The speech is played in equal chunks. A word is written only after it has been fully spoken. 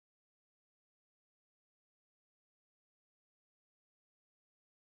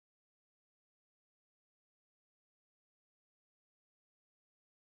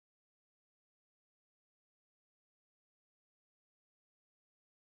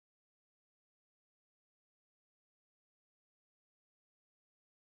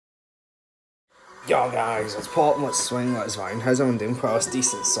Yo guys, let's pop, let's swing, let's vine. How's everyone doing? For us,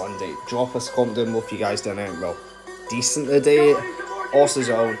 decent Sunday. Drop us a comment down below if you guys doing anything well decent today. Also as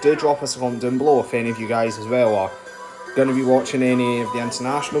well, do drop us a comment down below if any of you guys as well are going to be watching any of the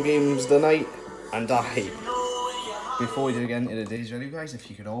international games tonight. And before we do get into today's video guys, if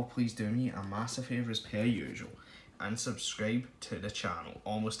you could all please do me a massive favour as per usual and subscribe to the channel.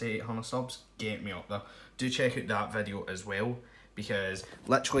 Almost 800 subs, get me up there. Do check out that video as well, because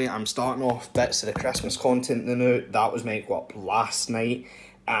literally I'm starting off bits of the Christmas content now. That was meant to go up last night,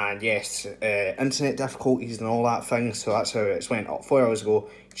 and yes, internet difficulties and all that thing, so that's how it's went up 4 hours ago.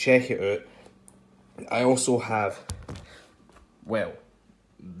 Check it out. I also have, well,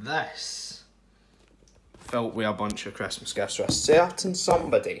 this filled with a bunch of Christmas gifts for a certain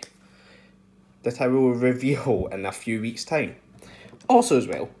somebody that I will reveal in a few weeks' time. Also as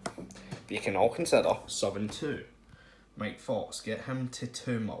well, you can all consider subbing to Mike Fox, get him to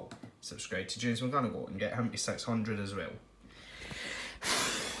 2 mil. Subscribe to James McGonigal and get him to 600 as well.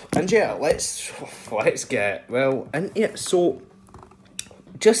 And yeah, let's get well into it. So,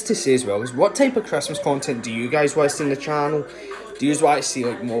 just to say as well, is what type of Christmas content do you guys want to see on the channel? Do you want to see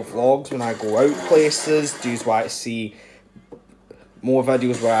like more vlogs when I go out places? Do you want to see more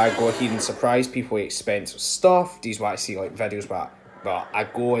videos where I go ahead and surprise people with expensive stuff? Do you want to see like videos where I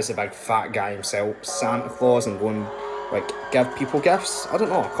go as a big fat guy himself, Santa Claus, and go and like give people gifts? I don't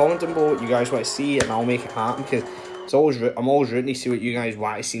know. Comment down below what you guys want to see and I'll make it happen, because I'm always rooting to see what you guys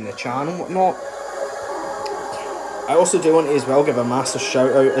want to see in the channel and whatnot. I also do want to as well give a massive shout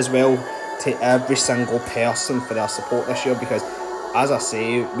out as well to every single person for their support this year, because as I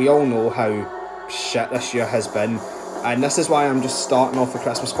say, we all know how shit this year has been, and this is why I'm just starting off with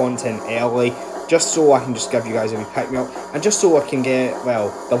Christmas content early, just so I can just give you guys a wee pick me up, and just so I can get, well,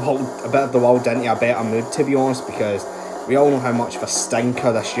 a bit of the world into a better mood, to be honest, because we all know how much of a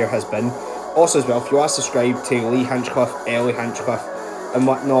stinker this year has been. Also as well, if you are subscribed to Lee Hinchcliffe, Ellie Hinchcliffe and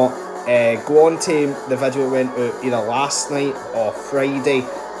whatnot, go on to the video that went out either last night or Friday,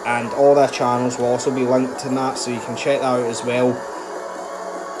 and all their channels will also be linked in that, so you can check that out as well.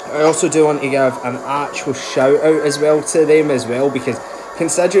 I also do want to give an actual shout out as well to them as well, because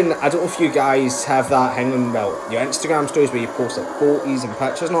considering, I don't know if you guys have that hanging, well, your Instagram stories where you post like photos and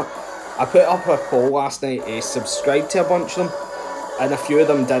pictures and all. I put up a poll last night to subscribe to a bunch of them, and a few of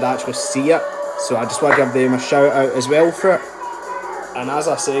them did actually see it, so I just want to give them a shout out as well for it. And as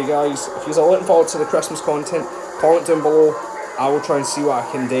I say guys, if you're looking forward to the Christmas content, comment down below. I will try and see what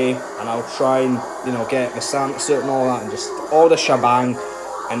I can do, and I'll try and, you know, get the Santa suit and all that, and just all the shebang,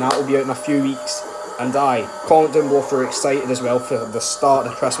 and that will be out in a few weeks. And comment down below if you're excited as well for the start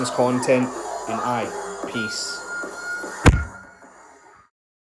of the Christmas content, and peace.